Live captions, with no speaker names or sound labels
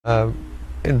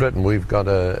In Britain, we've got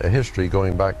a history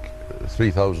going back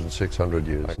 3,600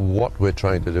 years. What we're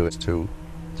trying to do is to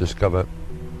discover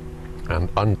and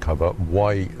uncover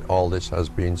why all this has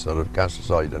been sort of cast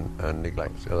aside and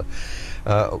neglected.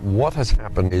 What has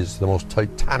happened is the most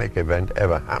titanic event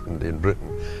ever happened in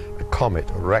Britain. A comet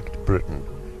wrecked Britain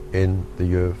in the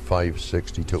year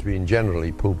 562. It's been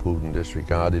generally poo-pooed and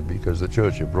disregarded because the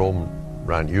Church of Rome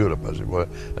ran Europe, as it were,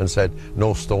 and said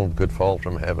no stone could fall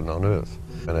from heaven on earth.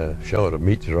 And a shower of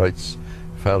meteorites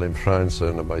fell in France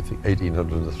in about, I think,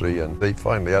 1803, and they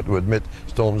finally had to admit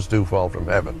stones do fall from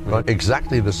heaven. Right?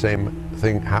 Exactly the same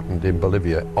thing happened in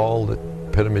Bolivia. All the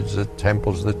pyramids, the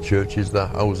temples, the churches, the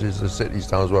houses, the cities,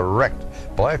 towns were wrecked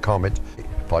by a comet.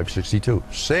 562.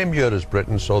 Same year as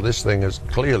Britain, so this thing is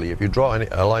clearly, if you draw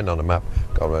a line on a map,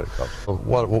 got where it comes.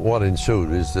 What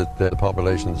ensued is that the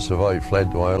population that survived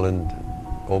fled to Ireland,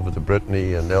 over to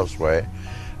Brittany and elsewhere,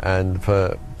 and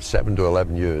for 7 to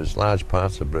 11 years, large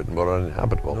parts of Britain were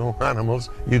uninhabitable. No animals.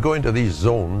 You go into these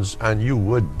zones and you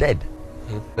were dead.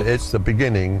 It's the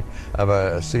beginning of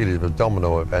a series of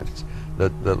domino events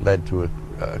that led to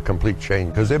a complete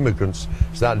change, because immigrants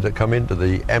started to come into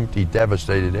the empty,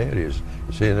 devastated areas.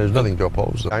 You see, and there's nothing to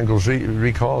oppose them. Angles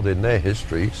record in their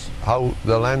histories how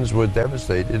the lands were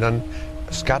devastated and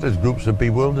scattered groups of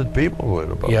bewildered people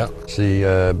were about. Yeah. See,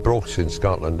 Brochs in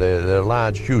Scotland, they're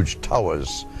large, huge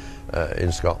towers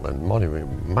in Scotland,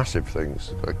 massive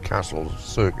things, castles,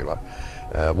 circular.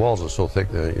 Walls are so thick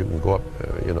that you can go up,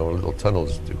 little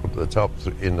tunnels to go to the top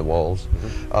in the walls.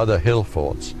 Other hill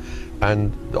forts.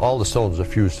 And all the stones are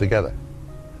fused together.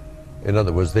 In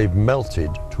other words, they've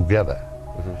melted together.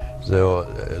 So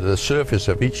the surface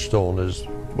of each stone, is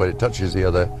where it touches the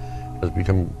other, has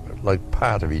become like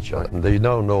part of each other. And they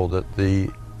now know that the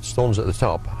stones at the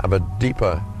top have a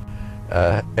deeper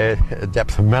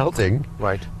depth of melting.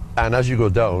 Right. And as you go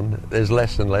down, there's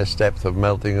less and less depth of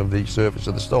melting of the surface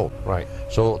of the stone. Right.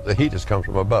 So the heat has come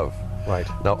from above. Right.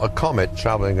 Now, a comet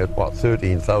traveling at,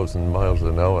 13,000 miles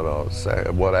an hour or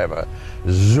whatever,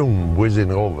 zoom,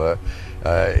 whizzing over,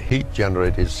 heat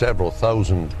generated several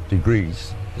thousand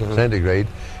degrees centigrade.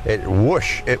 It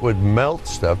would melt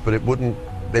stuff, but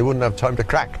they wouldn't have time to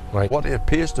crack. Right. What it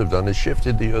appears to have done is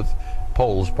shifted the Earth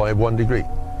poles by 1 degree.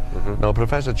 Now,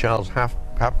 Professor Charles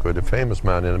Hapgood, a famous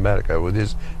man in America, with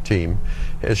his team,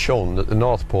 has shown that the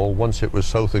North Pole, once it was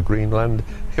south of Greenland,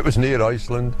 it was near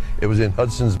Iceland, it was in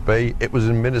Hudson's Bay, it was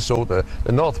in Minnesota.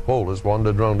 The North Pole has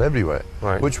wandered around everywhere,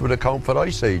 which would account for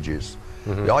ice ages.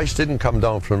 The ice didn't come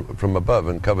down from above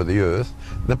and cover the Earth.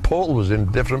 The pole was in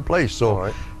a different place.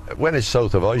 So when it's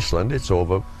south of Iceland, it's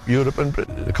over Europe and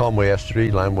Britain. The Conway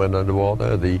Estuary, land went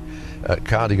underwater. The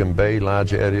Cardigan Bay,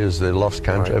 large areas, the Lost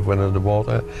Cantref went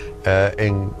underwater.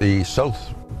 In the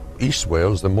south-east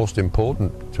Wales, the most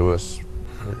important to us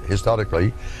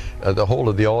historically, the whole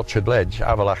of the Orchard Ledge,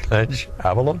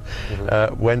 Avalon,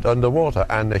 went underwater.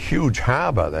 And a huge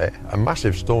harbour there, a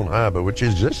massive stone harbour, which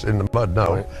exists in the mud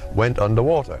now, went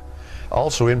underwater.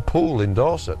 Also in Poole in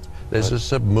Dorset, there's a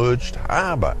submerged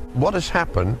harbour. What has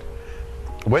happened,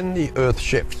 when the Earth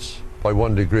shifts by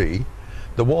 1 degree,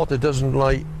 the water doesn't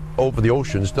lie over the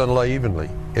oceans, doesn't lie evenly.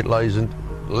 It lies in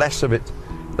less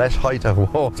height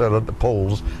of water at the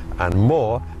poles, and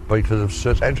more because of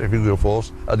centrifugal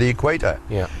force at the equator.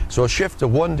 Yeah. So a shift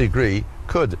of 1 degree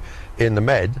could, in the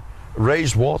Med,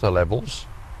 raise water levels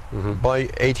by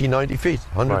 80, 90 feet,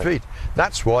 100 feet.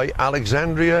 That's why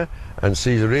Alexandria and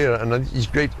Caesarea and these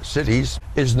great cities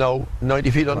is now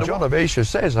 90 feet underwater. John of Asia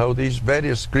says how these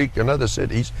various Greek and other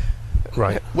cities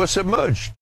were submerged.